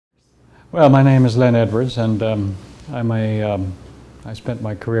Well, my name is Len Edwards, and I spent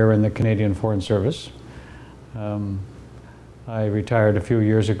my career in the Canadian Foreign Service. I retired a few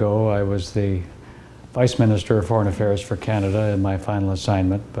years ago. I was the Vice Minister of Foreign Affairs for Canada in my final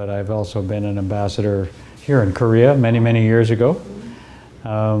assignment, but I've also been an ambassador here in Korea many years ago.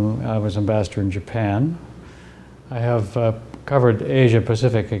 I was ambassador in Japan. I have covered Asia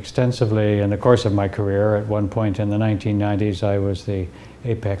Pacific extensively in the course of my career. At one point in the 1990s, I was the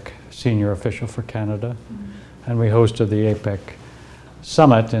APEC senior official for Canada, and we hosted the APEC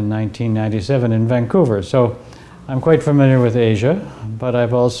summit in 1997 in Vancouver. So I'm quite familiar with Asia, but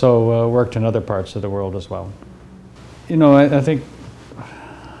I've also worked in other parts of the world as well. You know, I think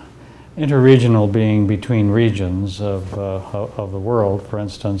interregional being between regions of the world, for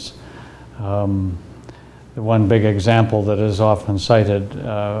instance, the one big example that is often cited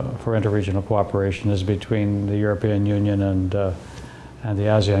for interregional cooperation is between the European Union and the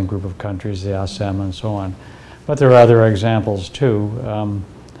ASEAN group of countries, the ASEM and so on. But there are other examples too.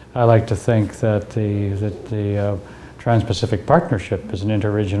 I like to think that the Trans-Pacific Partnership is an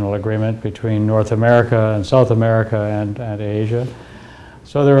interregional agreement between North America and South America and Asia.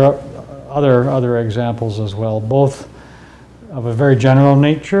 So there are other examples as well, both of a very general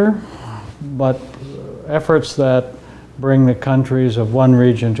nature, but efforts that bring the countries of one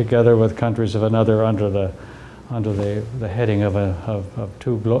region together with countries of another under the heading of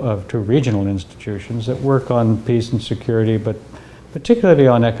two regional institutions that work on peace and security, but particularly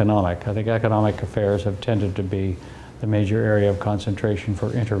on economic. I think economic affairs have tended to be the major area of concentration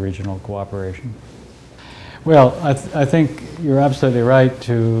for interregional cooperation. Well, I think you're absolutely right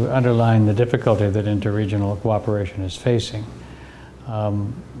to underline the difficulty that interregional cooperation is facing.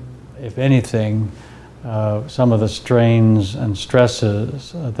 If anything, some of the strains and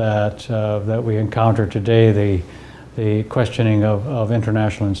stresses that we encounter today, the questioning of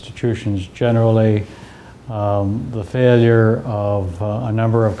international institutions generally, the failure of a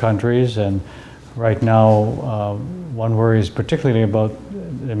number of countries, and right now one worries particularly about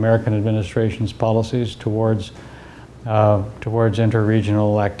the American administration's policies towards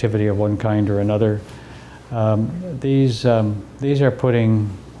interregional activity of one kind or another. These are putting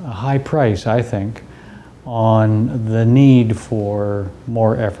a high price, I think, on the need for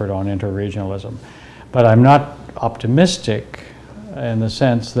more effort on interregionalism. But I'm not optimistic in the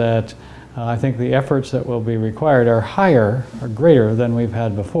sense that I think the efforts that will be required are greater than we've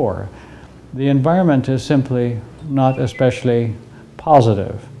had before. The environment is simply not especially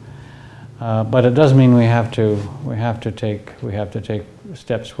positive, but it does mean we have to take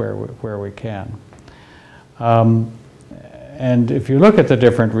steps where we can. And if you look at the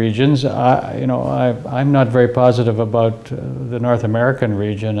different regions, I'm not very positive about the North American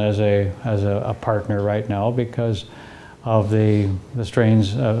region as a partner right now because of the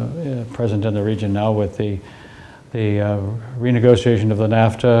strains present in the region now with the renegotiation of the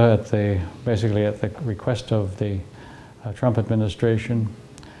NAFTA basically at the request of the Trump administration.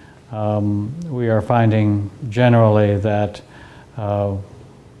 We are finding generally that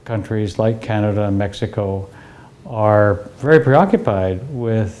countries like Canada and Mexico are very preoccupied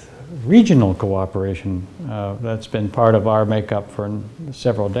with regional cooperation. That's been part of our makeup for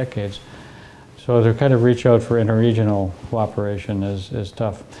several decades. So to kind of reach out for interregional cooperation is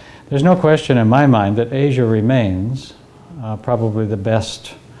tough. There's no question in my mind that Asia remains probably the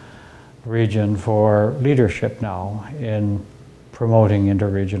best region for leadership now in promoting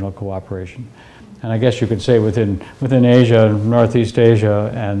interregional cooperation. And I guess you could say within Asia, Northeast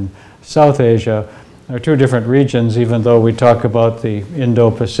Asia and South Asia, there are two different regions, even though we talk about the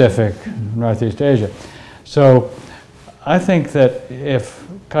Indo-Pacific, Northeast Asia. So I think that if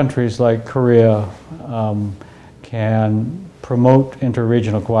countries like Korea can promote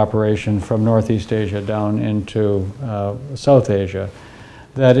interregional cooperation from Northeast Asia down into South Asia,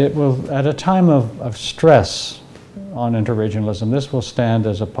 that it will, at a time of stress on interregionalism, this will stand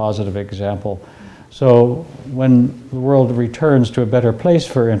as a positive example. So when the world returns to a better place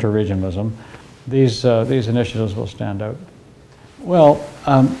for interregionalism, these initiatives will stand out. Well,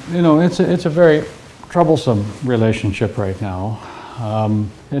 it's a very troublesome relationship right now.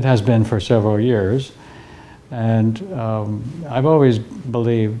 It has been for several years, and I've always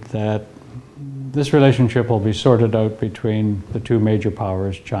believed that this relationship will be sorted out between the two major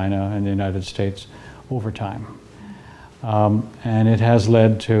powers, China and the United States, over time. And it has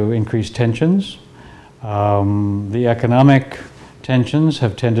led to increased tensions. The economic tensions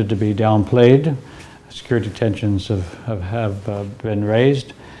have tended to be downplayed. Security tensions have been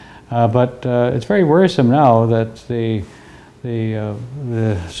raised. But it's very worrisome now that the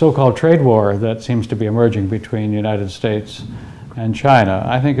so-called trade war that seems to be emerging between the United States and China,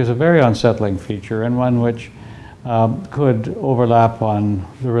 I think is a very unsettling feature, and one which could overlap on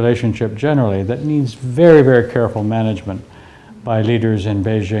the relationship generally that needs very, very careful management by leaders in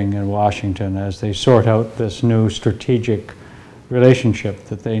Beijing and Washington as they sort out this new strategic relationship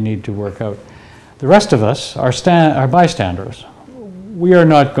that they need to work out. The rest of us are bystanders. We are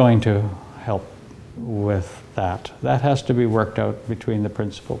not going to help with that. That has to be worked out between the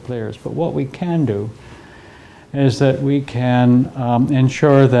principal players. But what we can do is that we can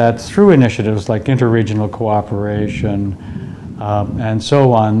ensure that through initiatives like interregional cooperation and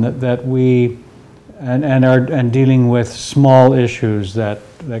so on, that we and dealing with small issues that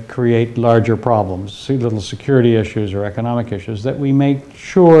create larger problems, little security issues or economic issues, that we make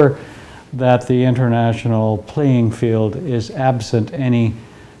sure that the international playing field is absent any,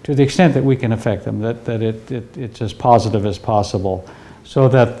 to the extent that we can affect them, that it's as positive as possible, so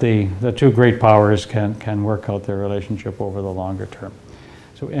that the two great powers can work out their relationship over the longer term.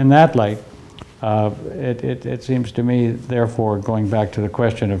 So in that light, it seems to me, therefore, going back to the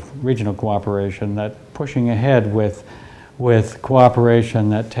question of regional cooperation, that pushing ahead with cooperation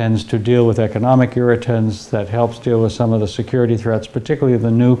that tends to deal with economic irritants, that helps deal with some of the security threats, particularly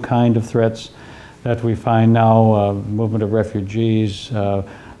the new kind of threats that we find now, movement of refugees,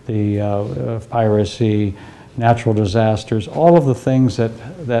 the piracy, natural disasters, all of the things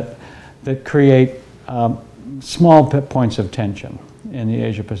that create small points of tension in the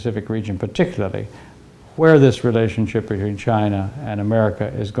Asia-Pacific region, particularly where this relationship between China and America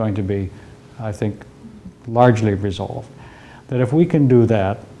is going to be, I think, largely resolved. That if we can do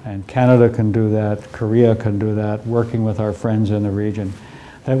that, and Canada can do that, Korea can do that, working with our friends in the region,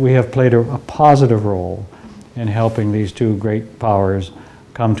 that we have played a positive role in helping these two great powers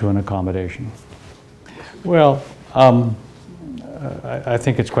come to an accommodation. Well, I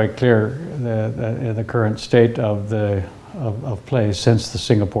think it's quite clear that in the current state of play since the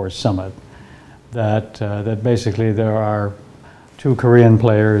Singapore summit, that basically there are two Korean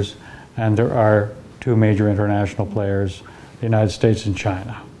players and there are two major international players, the United States and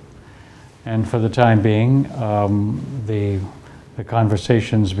China. And for the time being, the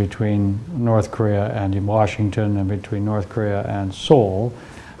conversations between North Korea and Washington and between North Korea and Seoul,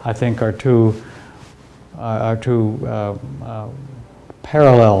 I think are two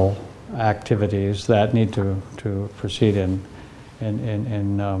parallel activities that need to proceed in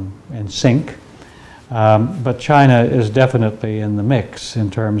sync. But China is definitely in the mix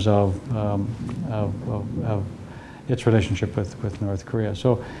in terms of its relationship with North Korea.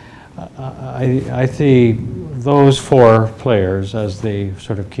 So I see those four players as the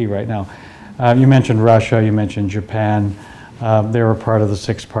sort of key right now. You mentioned Russia, you mentioned Japan. They were part of the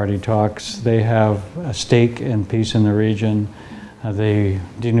six-party talks. They have a stake in peace in the region, the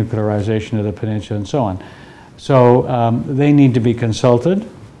denuclearization of the peninsula, and so on. So they need to be consulted.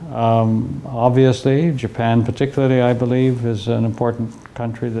 Obviously, Japan particularly, I believe, is an important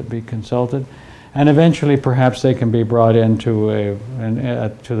country that be consulted. And eventually, perhaps they can be brought into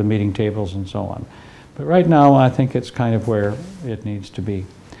to the meeting tables and so on. But right now, I think it's kind of where it needs to be.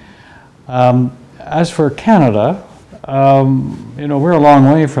 As for Canada, you know, we're a long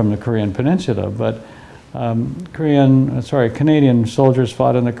way from the Korean Peninsula, but Canadian soldiers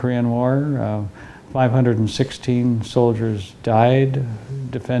fought in the Korean War. 516 soldiers died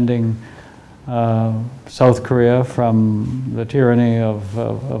defending South Korea from the tyranny of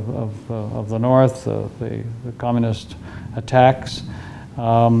the North, the communist attacks.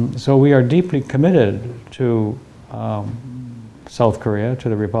 So we are deeply committed to South Korea, to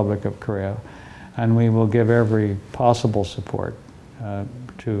the Republic of Korea, and we will give every possible support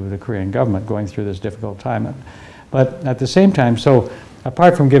to the Korean government going through this difficult time. But at the same time, so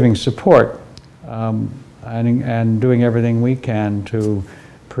apart from giving support and doing everything we can to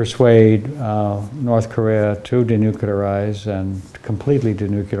persuade North Korea to denuclearize and completely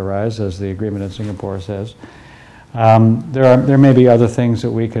denuclearize, as the agreement in Singapore says, there may be other things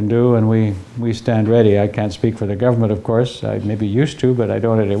that we can do, and we stand ready. I can't speak for the government, of course. I maybe used to, but I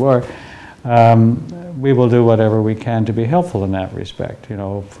don't anymore. We will do whatever we can to be helpful in that respect. You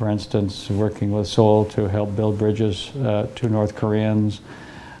know, for instance, working with Seoul to help build bridges to North Koreans,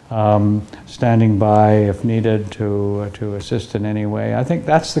 standing by if needed to assist in any way. I think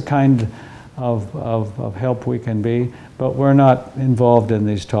that's the kind of help we can be, but we're not involved in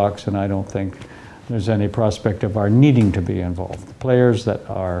these talks, and I don't think there's any prospect of our needing to be involved. The players that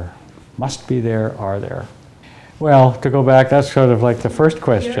must be there are there. Well, to go back, that's sort of like the first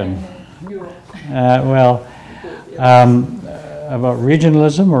question. About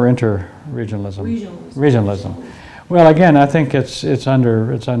regionalism or interregionalism? Regionalism. Well, again, I think it's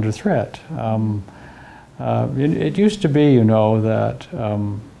under threat. It used to be, you know, that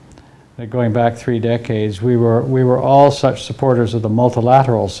going back 3 decades, we were all such supporters of the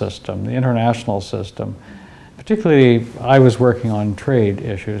multilateral system, the international system. Particularly, I was working on trade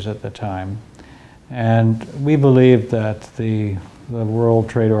issues at the time, and we believed that the World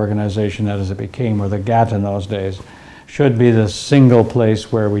Trade Organization, as it became, or the GATT in those days, should be the single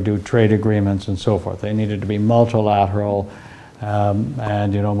place where we do trade agreements and so forth. They needed to be multilateral,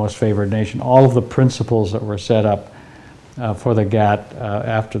 and, you know, most favored nation. All of the principles that were set up for the GATT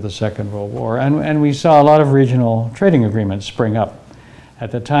after the Second World War. And we saw a lot of regional trading agreements spring up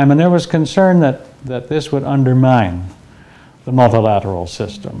at the time, and there was concern that this would undermine the multilateral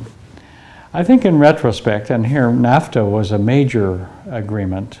system. I think in retrospect, and here NAFTA was a major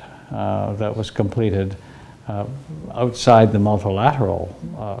agreement that was completed outside the multilateral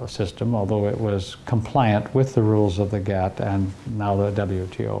system, although it was compliant with the rules of the GATT and now the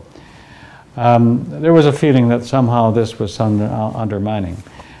WTO. There was a feeling that somehow this was undermining.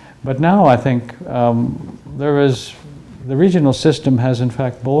 But now I think the regional system has in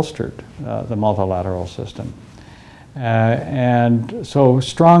fact bolstered the multilateral system. And so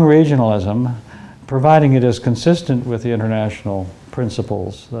strong regionalism, providing it is consistent with the international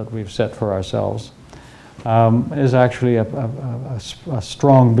principles that we've set for ourselves, is actually a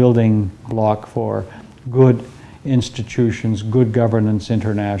strong building block for good institutions, good governance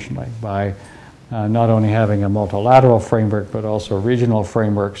internationally, by not only having a multilateral framework, but also regional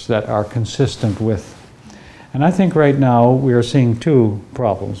frameworks that are consistent with. And I think right now we are seeing 2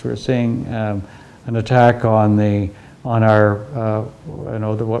 problems. We're seeing an attack on our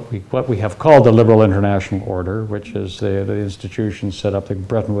what we have called the liberal international order, which is the institutions set up, the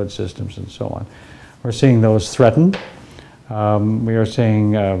Bretton Woods systems and so on. We're seeing those threatened. We are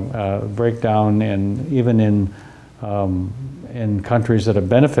seeing breakdown even in countries that have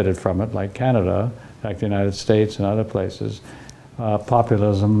benefited from it, like Canada, like the United States and other places.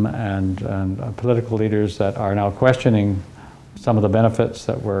 Populism and political leaders that are now questioning some of the benefits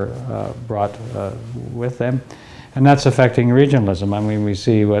that were brought with them. And that's affecting regionalism. I mean, we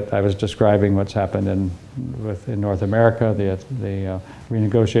see what I was describing, what's happened in North America, the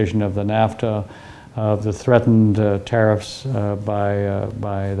renegotiation of the NAFTA, the threatened tariffs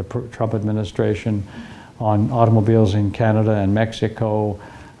by the Trump administration on automobiles in Canada and Mexico,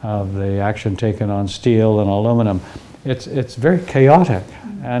 the action taken on steel and aluminum. It's very chaotic,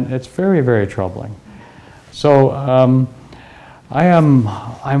 and it's very, very troubling. So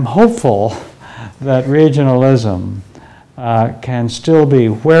I'm hopeful that regionalism can still be,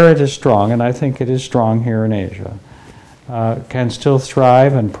 where it is strong, and I think it is strong here in Asia, can still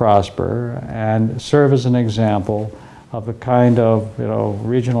thrive and prosper and serve as an example of the kind of, you know,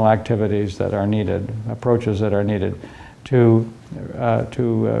 regional activities that are needed, approaches that are needed to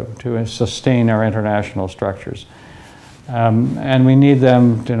sustain our international structures. And we need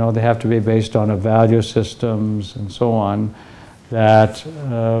them, you know, they have to be based on a value systems and so on that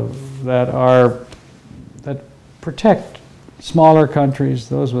protect smaller countries,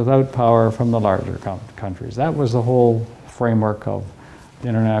 those without power, from the larger countries. That was the whole framework of the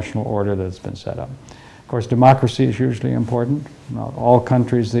international order that's been set up. Of course, democracy is hugely important. Not all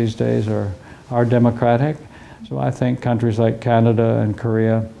countries these days are democratic. So I think countries like Canada and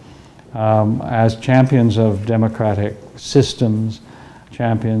Korea, as champions of democratic systems,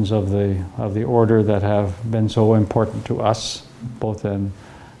 champions of the order that have been so important to us, both in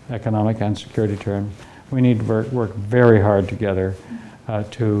economic and security terms, we need to work very hard together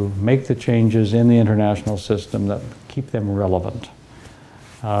to make the changes in the international system that keep them relevant.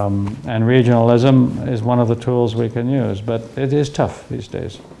 And regionalism is one of the tools we can use, but it is tough these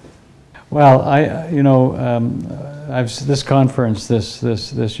days. Well, this conference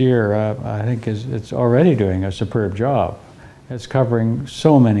this year, I think it's already doing a superb job. It's covering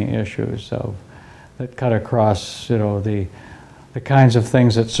so many issues that cut across, you know, the kinds of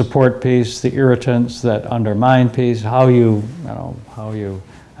things that support peace, the irritants that undermine peace, and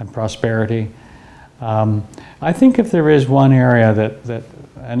prosperity. I think if there is one area that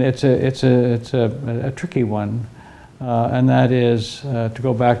and it's a tricky one, and that is to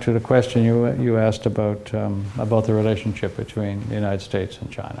go back to the question you asked about the relationship between the United States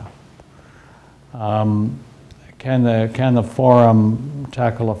and China. Can the forum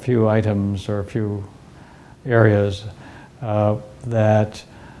tackle a few items or a few areas that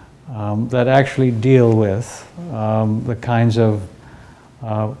actually deal with the kinds of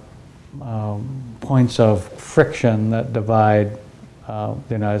points of friction that divide the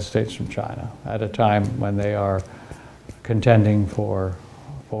United States from China at a time when they are contending for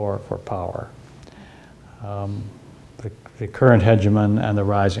power, the current hegemon and the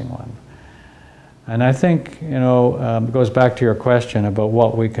rising one. And I think, you know, it goes back to your question about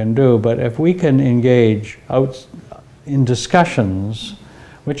what we can do, but if we can engage out in discussions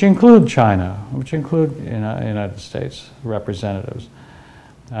which include China, which include United States representatives,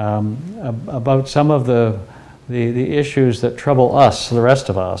 about some of the issues that trouble us, the rest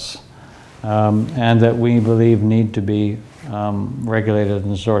of us, and that we believe need to be regulated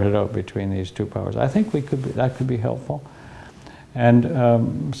and sorted out between these two powers. I think that could be helpful.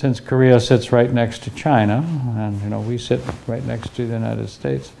 And since Korea sits right next to China, and you know we sit right next to the United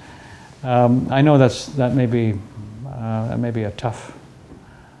States, I know that may be a tough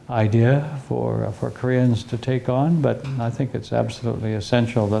idea for Koreans to take on, but I think it's absolutely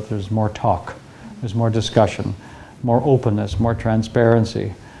essential that there's more talk, there's more discussion, more openness, more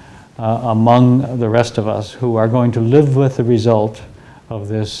transparency among the rest of us who are going to live with the result of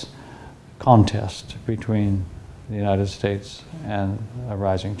this contest between the United States and a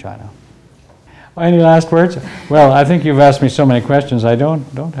rising China. Any last words? Well, I think you've asked me so many questions. I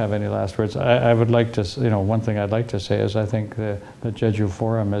don't have any last words. I would like to, you know, one thing I'd like to say is I think the Jeju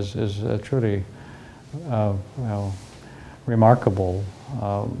Forum is a truly well, remarkable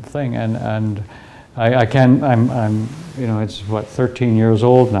thing, and I'm you know, it's what, 13 years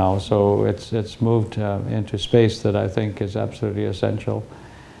old now, so it's moved into space that I think is absolutely essential.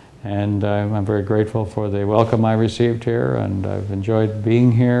 And I'm very grateful for the welcome I received here, and I've enjoyed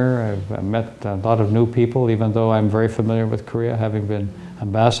being here. I've met a lot of new people, even though I'm very familiar with Korea, having been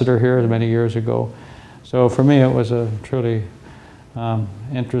ambassador here many years ago. So for me, it was a truly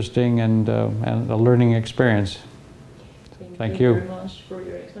interesting and a learning experience. Thank you very much for